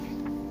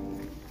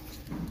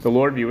The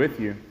Lord be with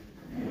you.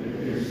 And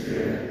with your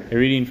spirit. A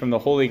reading from the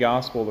Holy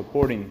Gospel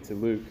according to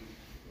Luke.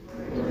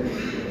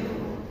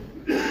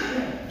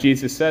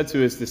 Jesus said to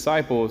his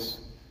disciples,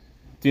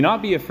 "Do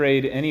not be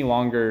afraid any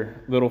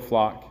longer, little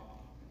flock,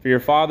 for your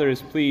Father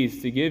is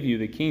pleased to give you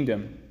the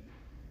kingdom.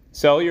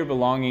 Sell your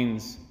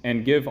belongings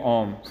and give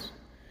alms.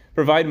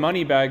 Provide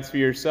money bags for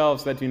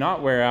yourselves that do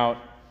not wear out,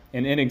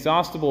 an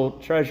inexhaustible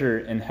treasure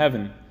in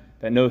heaven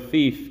that no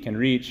thief can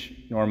reach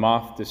nor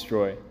moth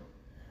destroy.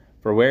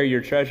 For where your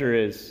treasure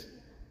is,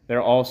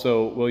 there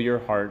also will your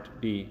heart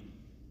be.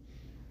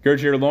 Gird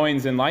your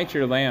loins and light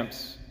your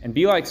lamps, and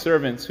be like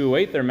servants who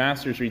await their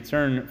master's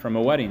return from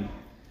a wedding,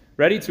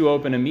 ready to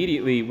open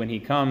immediately when he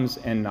comes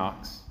and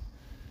knocks.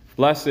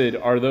 Blessed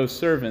are those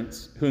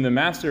servants whom the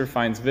master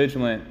finds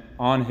vigilant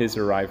on his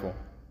arrival.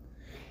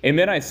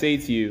 Amen, I say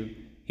to you,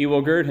 he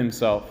will gird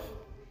himself,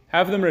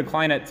 have them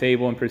recline at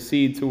table, and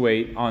proceed to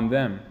wait on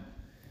them.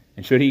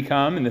 And should he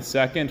come in the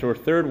second or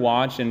third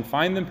watch and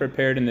find them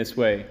prepared in this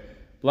way,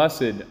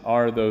 blessed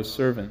are those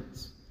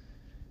servants.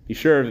 Be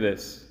sure of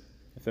this.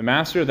 If the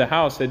master of the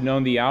house had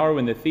known the hour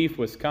when the thief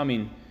was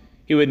coming,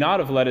 he would not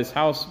have let his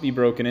house be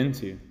broken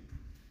into.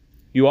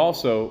 You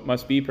also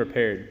must be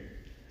prepared,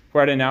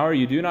 for at an hour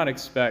you do not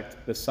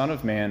expect the Son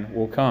of Man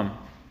will come."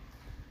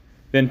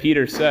 Then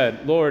Peter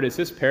said, "Lord, is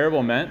this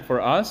parable meant for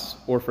us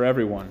or for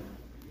everyone?"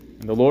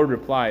 And the Lord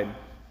replied,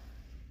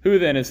 "Who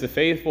then is the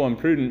faithful and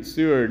prudent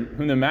steward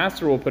whom the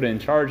master will put in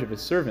charge of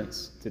his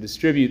servants to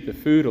distribute the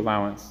food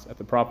allowance at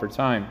the proper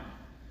time?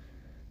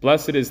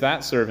 Blessed is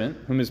that servant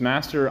whom his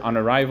master on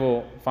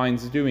arrival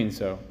finds doing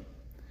so.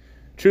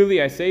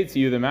 Truly I say to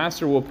you, the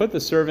master will put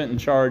the servant in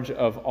charge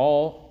of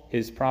all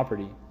his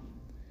property.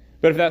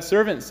 But if that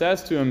servant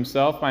says to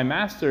himself, 'My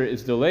master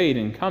is delayed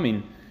in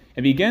coming,'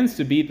 and begins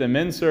to beat the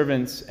men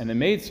servants and the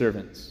maid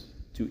servants,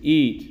 to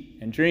eat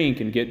and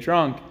drink and get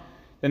drunk,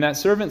 then that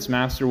servant's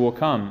master will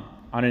come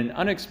on an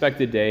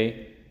unexpected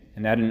day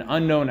and at an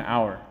unknown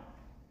hour,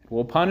 and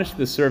will punish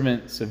the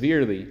servant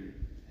severely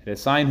and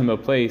assign him a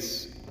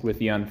place with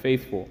the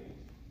unfaithful.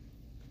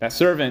 That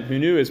servant who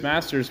knew his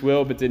master's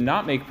will but did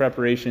not make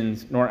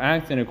preparations nor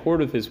act in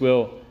accord with his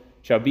will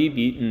shall be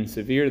beaten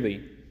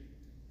severely.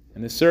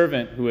 And the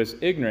servant who was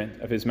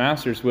ignorant of his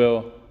master's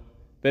will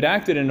but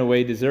acted in a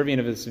way deserving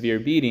of a severe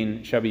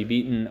beating shall be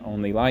beaten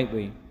only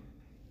lightly.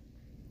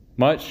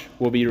 Much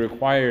will be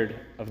required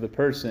of the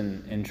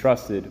person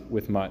entrusted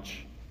with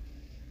much,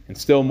 and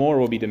still more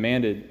will be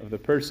demanded of the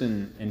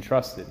person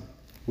entrusted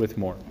with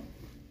more."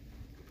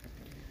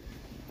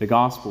 The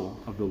Gospel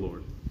of the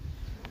Lord.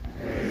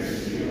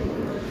 Praise to you,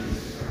 Lord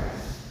Jesus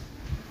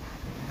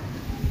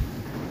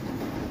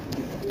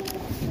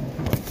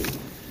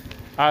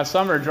Christ.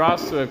 Summer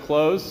draws to a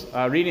close.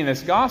 Reading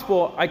this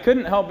Gospel, I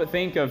couldn't help but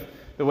think of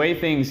the way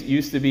things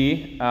used to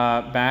be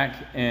back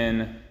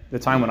in the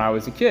time when I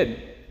was a kid.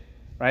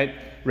 Right?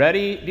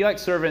 Be like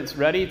servants,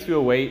 ready to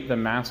await the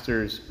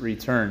master's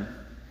return.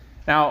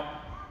 Now,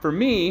 for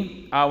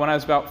me, when I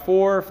was about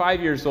 4 or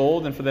 5 years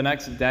old, and for the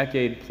next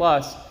decade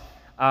plus,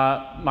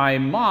 my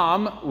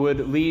mom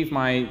would leave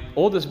my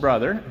oldest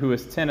brother, who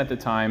was 10 at the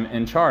time,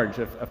 in charge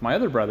of my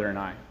other brother and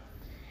I.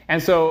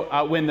 And so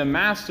when the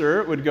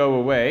master would go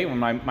away, when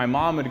my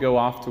mom would go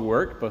off to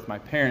work, both my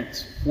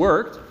parents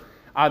worked,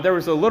 there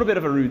was a little bit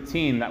of a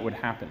routine that would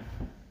happen.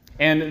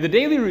 And the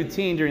daily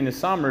routine during the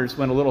summers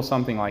went a little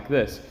something like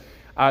this.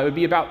 It would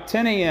be about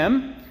 10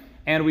 a.m.,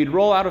 and we'd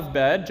roll out of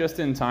bed just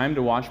in time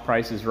to watch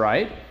Price is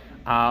Right,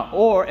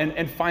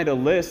 and find a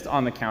list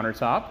on the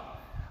countertop.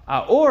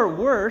 Or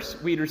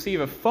worse, we'd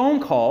receive a phone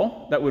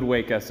call that would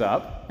wake us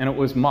up, and it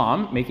was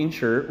Mom making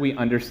sure we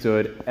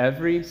understood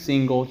every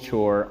single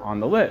chore on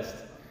the list.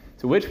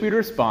 To which we'd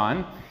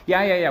respond,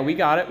 yeah, we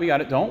got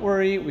it, don't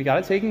worry, we got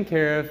it taken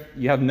care of,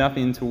 you have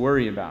nothing to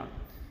worry about.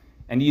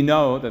 And you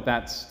know that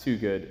that's too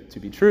good to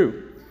be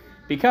true.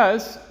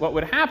 Because what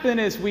would happen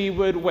is we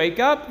would wake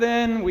up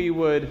then, we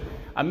would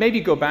maybe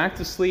go back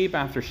to sleep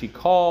after she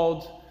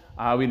called,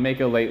 we'd make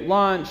a late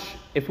lunch.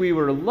 If we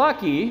were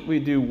lucky,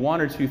 we'd do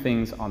 1 or 2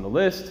 things on the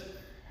list.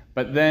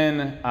 But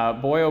then,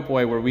 boy oh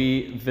boy, were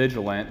we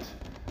vigilant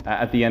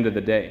at the end of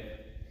the day.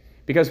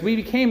 Because we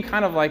became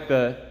kind of like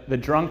the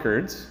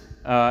drunkards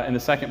in the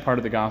second part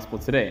of the gospel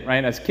today,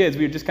 right? As kids,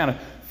 we would just kind of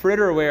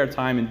fritter away our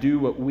time and do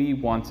what we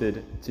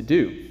wanted to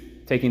do,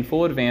 taking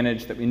full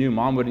advantage that we knew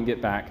Mom wouldn't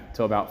get back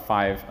till about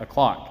 5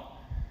 o'clock.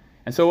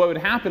 And so what would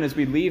happen is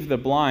we'd leave the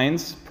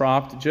blinds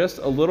propped just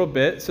a little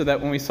bit so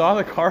that when we saw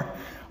the car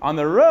on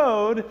the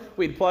road,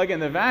 we'd plug in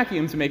the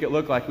vacuum to make it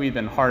look like we'd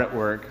been hard at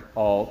work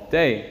all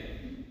day.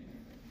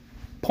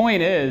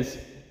 Point is,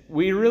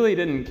 we really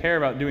didn't care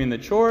about doing the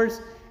chores,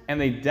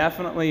 and they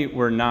definitely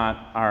were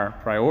not our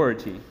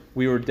priority.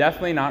 We were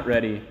definitely not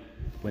ready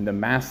when the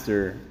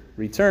master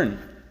returned.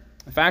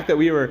 The fact that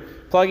we were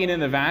plugging in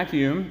the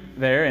vacuum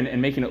there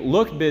and making it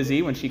look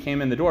busy when she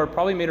came in the door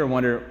probably made her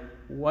wonder,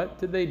 what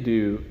did they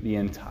do the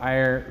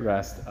entire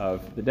rest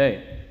of the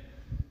day?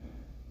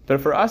 But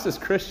for us as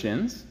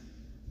Christians,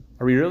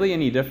 are we really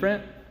any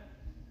different?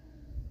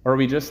 Or are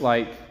we just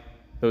like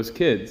those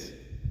kids?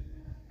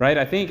 right?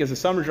 I think as the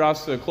summer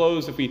draws to a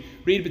close, if we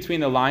read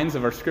between the lines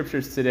of our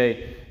scriptures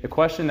today, the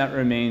question that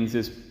remains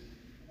is,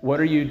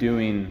 what are you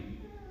doing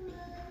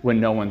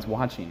when no one's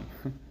watching?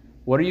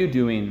 What are you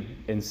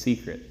doing in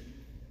secret?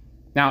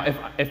 Now,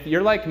 if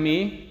you're like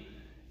me,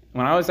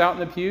 when I was out in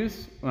the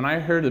pews, when I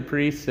heard the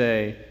priest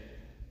say,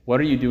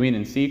 what are you doing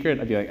in secret?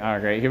 I'd be like, all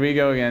right, here we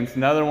go again. It's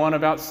another one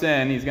about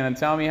sin. He's going to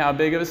tell me how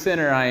big of a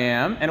sinner I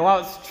am. And while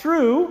it's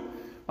true,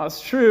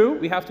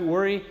 we have to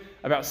worry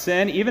about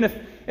sin, even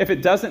if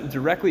it doesn't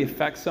directly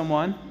affect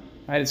someone,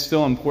 right? It's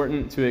still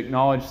important to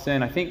acknowledge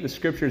sin. I think the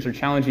scriptures are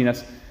challenging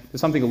us to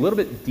something a little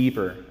bit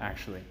deeper,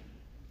 actually.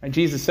 Right?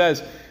 Jesus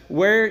says,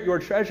 where your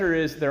treasure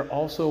is, there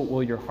also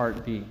will your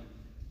heart be.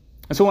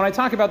 And so when I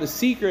talk about the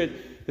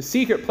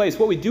secret place,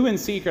 what we do in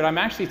secret, I'm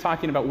actually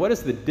talking about what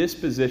is the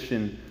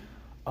disposition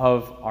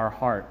of our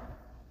heart.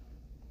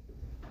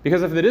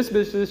 Because if the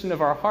disposition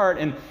of our heart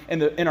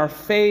and our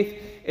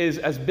faith is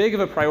as big of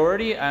a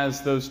priority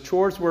as those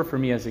chores were for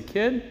me as a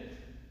kid,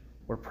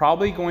 we're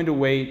probably going to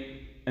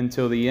wait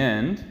until the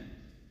end.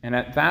 And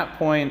at that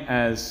point,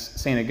 as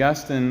St.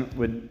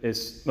 Augustine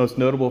is most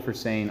notable for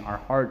saying, our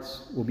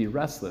hearts will be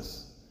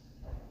restless.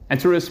 And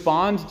to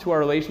respond to our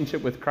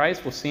relationship with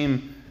Christ will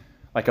seem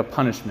like a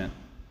punishment.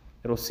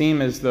 It'll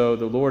seem as though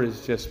the Lord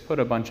has just put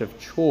a bunch of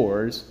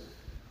chores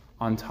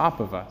on top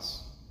of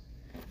us.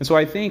 And so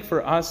I think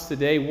for us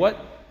today,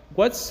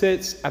 what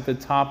sits at the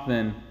top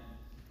then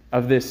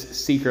of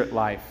this secret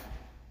life?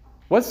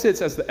 What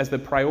sits as the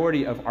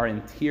priority of our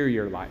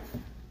interior life?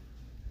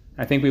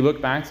 I think we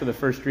look back to the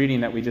first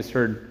reading that we just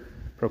heard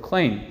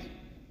proclaimed.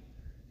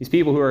 These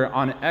people who are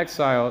on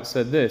exile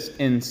said this,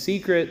 in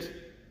secret,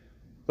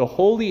 the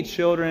holy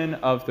children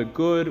of the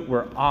good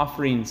were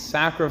offering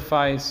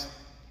sacrifice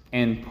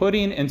and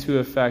putting into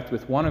effect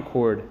with one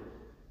accord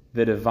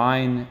the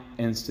divine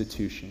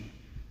institution.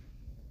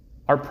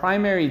 Our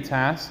primary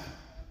task,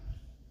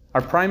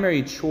 our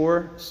primary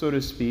chore, so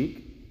to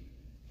speak,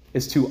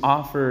 is to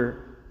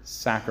offer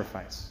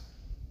sacrifice.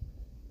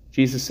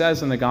 Jesus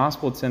says in the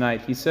gospel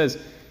tonight, he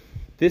says,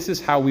 this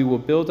is how we will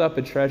build up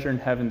a treasure in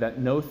heaven that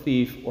no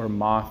thief or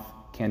moth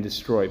can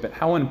destroy. But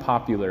how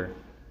unpopular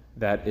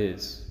that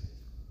is.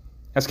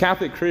 As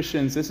Catholic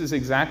Christians, this is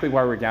exactly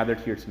why we're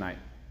gathered here tonight.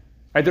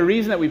 Right, the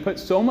reason that we put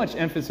so much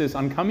emphasis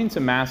on coming to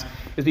Mass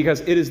is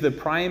because it is the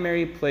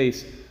primary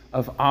place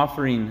of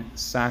offering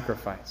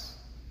sacrifice.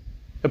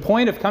 The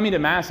point of coming to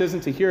Mass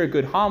isn't to hear a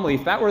good homily.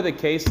 If that were the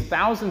case,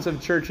 thousands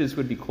of churches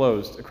would be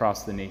closed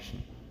across the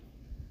nation.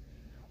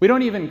 We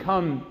don't even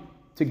come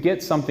to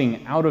get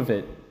something out of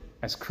it,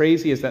 as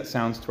crazy as that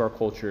sounds to our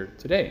culture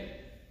today.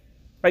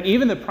 Right?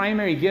 Even the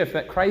primary gift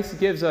that Christ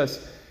gives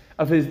us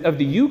of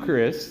the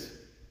Eucharist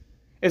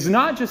is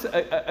not just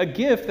a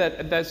gift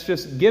that's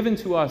just given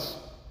to us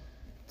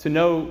to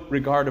no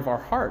regard of our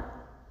heart.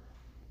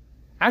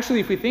 Actually,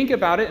 if we think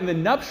about it, in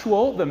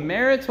the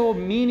marital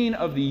meaning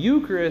of the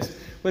Eucharist,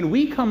 when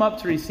we come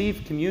up to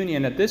receive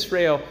communion at this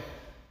rail,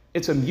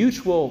 it's a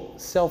mutual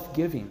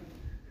self-giving.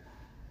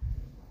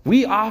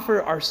 We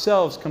offer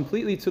ourselves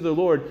completely to the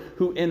Lord,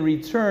 who in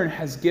return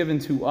has given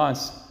to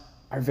us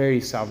our very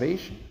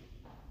salvation.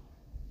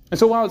 And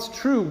so while it's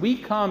true, we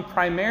come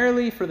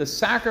primarily for the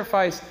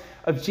sacrifice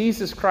of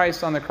Jesus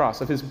Christ on the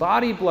cross, of his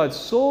body, blood,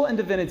 soul, and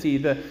divinity,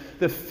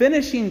 the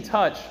finishing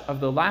touch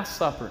of the Last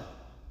Supper.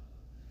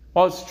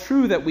 While it's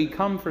true that we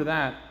come for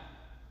that,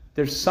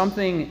 there's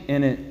something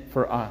in it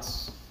for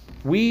us.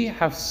 We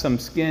have some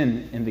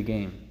skin in the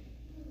game.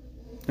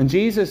 And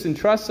Jesus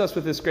entrusts us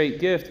with this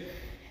great gift,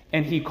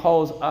 and he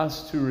calls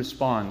us to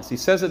respond. He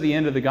says at the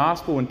end of the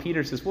gospel, when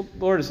Peter says, well,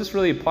 Lord, does this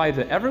really apply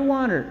to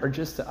everyone or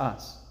just to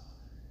us?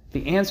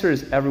 The answer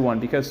is everyone,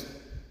 because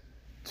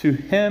to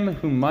him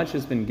whom much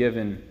has been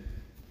given,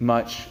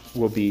 much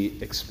will be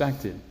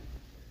expected.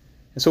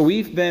 And so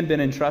we've then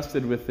been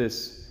entrusted with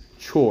this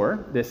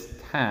chore, this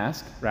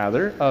task,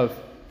 rather, of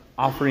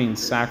offering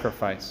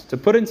sacrifice, to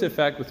put into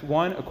effect with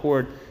one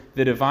accord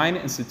the divine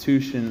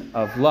institution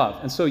of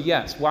love. And so,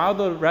 yes, while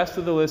the rest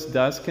of the list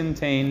does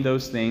contain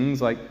those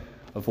things like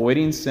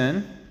avoiding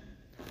sin,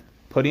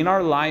 putting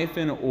our life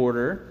in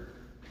order,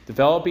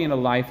 developing a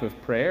life of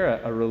prayer,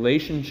 a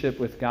relationship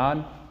with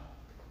God,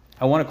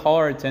 I want to call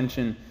our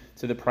attention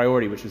to the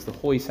priority, which is the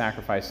holy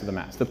sacrifice of the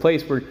Mass, the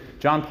place where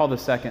John Paul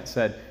II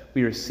said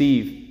we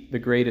receive the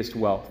greatest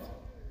wealth.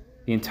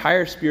 The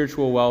entire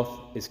spiritual wealth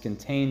is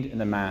contained in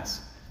the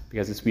Mass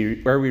because it's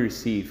where we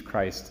receive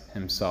Christ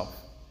himself.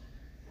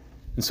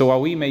 And so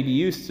while we may be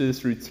used to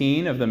this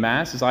routine of the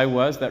Mass, as I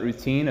was, that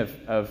routine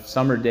of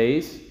summer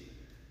days,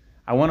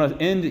 I want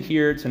to end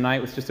here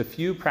tonight with just a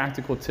few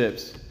practical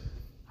tips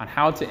on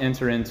how to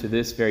enter into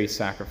this very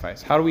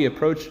sacrifice. How do we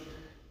approach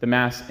the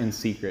Mass in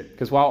secret?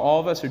 Because while all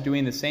of us are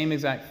doing the same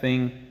exact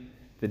thing,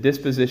 the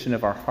disposition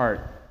of our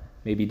heart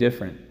may be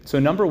different. So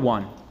number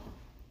one,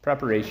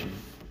 preparation.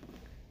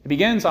 It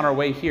begins on our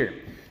way here.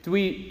 Do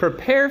we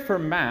prepare for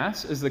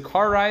Mass as the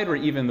car ride or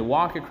even the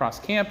walk across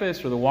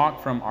campus or the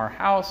walk from our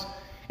house?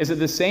 Is it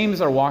the same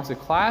as our walk to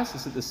class?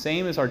 Is it the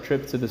same as our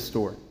trip to the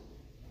store?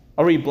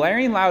 Are we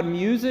blaring loud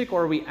music,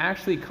 or are we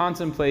actually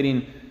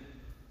contemplating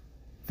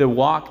the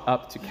walk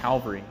up to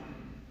Calvary,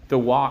 the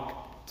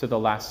walk to the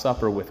Last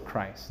Supper with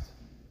Christ,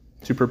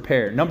 to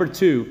prepare. Number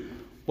 2,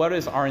 what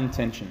is our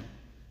intention?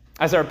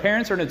 As our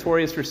parents are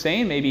notorious for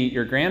saying, maybe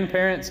your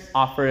grandparents,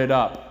 offer it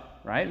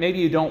up, right? Maybe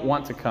you don't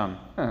want to come,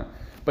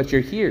 but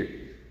you're here.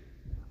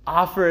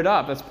 Offer it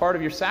up. That's part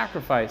of your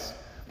sacrifice.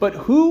 But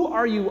who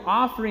are you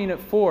offering it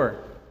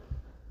for?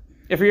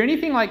 If you're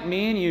anything like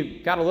me and you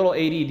got a little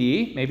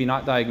ADD, maybe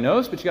not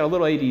diagnosed, but you got a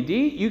little ADD,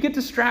 you get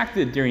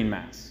distracted during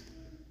Mass.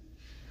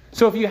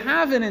 So if you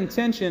have an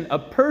intention, a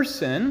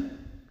person,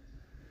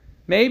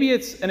 maybe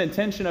it's an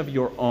intention of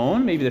your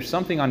own, maybe there's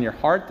something on your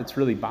heart that's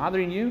really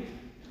bothering you.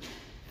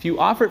 If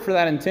you offer it for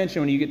that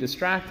intention, when you get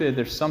distracted,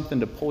 there's something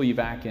to pull you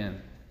back in,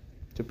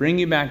 to bring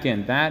you back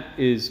in. That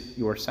is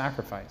your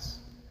sacrifice.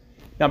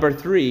 Number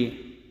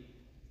 3,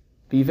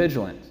 be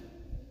vigilant.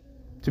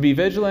 To be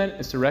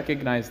vigilant is to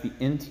recognize the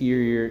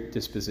interior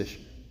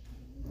disposition.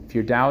 If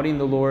you're doubting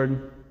the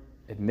Lord,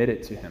 admit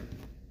it to Him.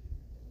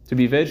 To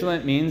be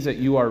vigilant means that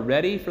you are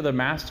ready for the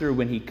Master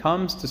when He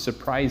comes to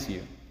surprise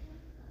you.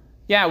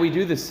 Yeah, we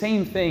do the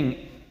same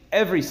thing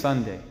every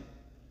Sunday.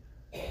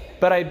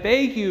 But I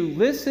beg you,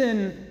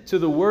 listen to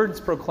the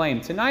words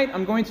proclaimed. Tonight,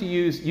 I'm going to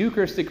use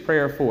Eucharistic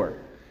Prayer 4.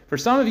 For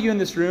some of you in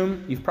this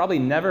room, you've probably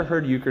never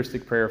heard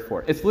Eucharistic Prayer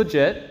 4. It's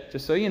legit,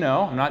 just so you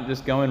know. I'm not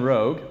just going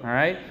rogue, all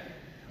right?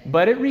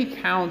 But it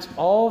recounts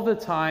all the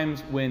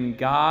times when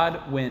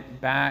God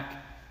went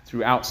back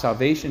throughout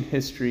salvation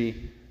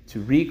history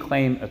to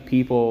reclaim a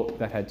people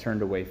that had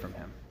turned away from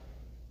Him.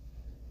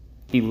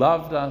 He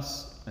loved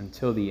us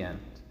until the end.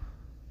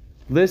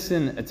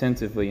 Listen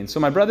attentively. And so,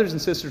 my brothers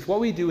and sisters, what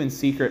we do in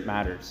secret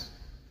matters.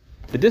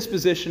 The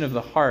disposition of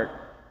the heart,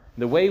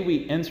 the way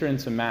we enter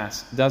into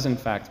Mass, does in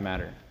fact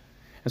matter.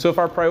 And so if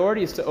our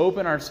priority is to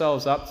open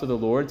ourselves up to the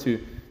Lord, to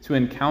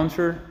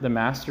encounter the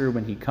Master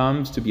when He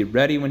comes, to be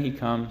ready when He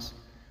comes,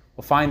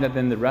 we'll find that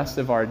then the rest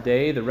of our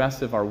day, the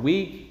rest of our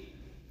week,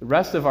 the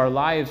rest of our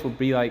lives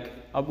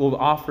will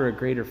offer a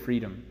greater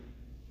freedom.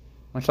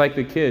 Much like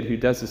the kid who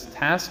does his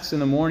tasks in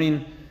the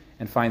morning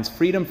and finds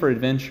freedom for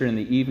adventure in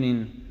the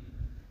evening,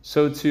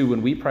 so too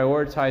when we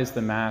prioritize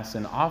the Mass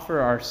and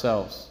offer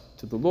ourselves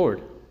to the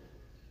Lord,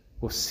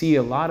 we'll see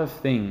a lot of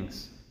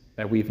things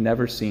that we've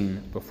never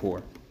seen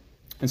before.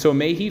 And so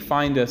may He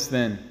find us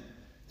then,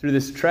 through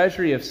this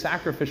treasury of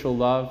sacrificial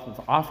love,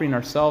 of offering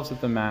ourselves at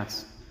the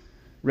Mass,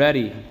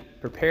 ready,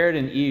 prepared,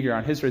 and eager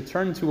on His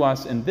return to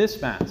us in this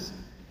Mass,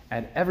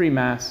 at every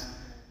Mass,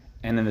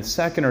 and in the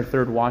second or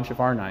third watch of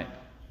our night,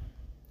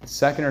 the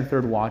second or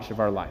third watch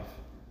of our life,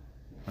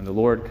 when the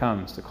Lord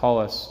comes to call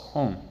us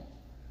home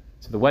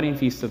to the wedding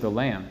feast of the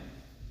Lamb,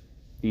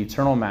 the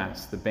eternal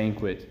Mass, the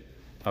banquet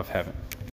of heaven.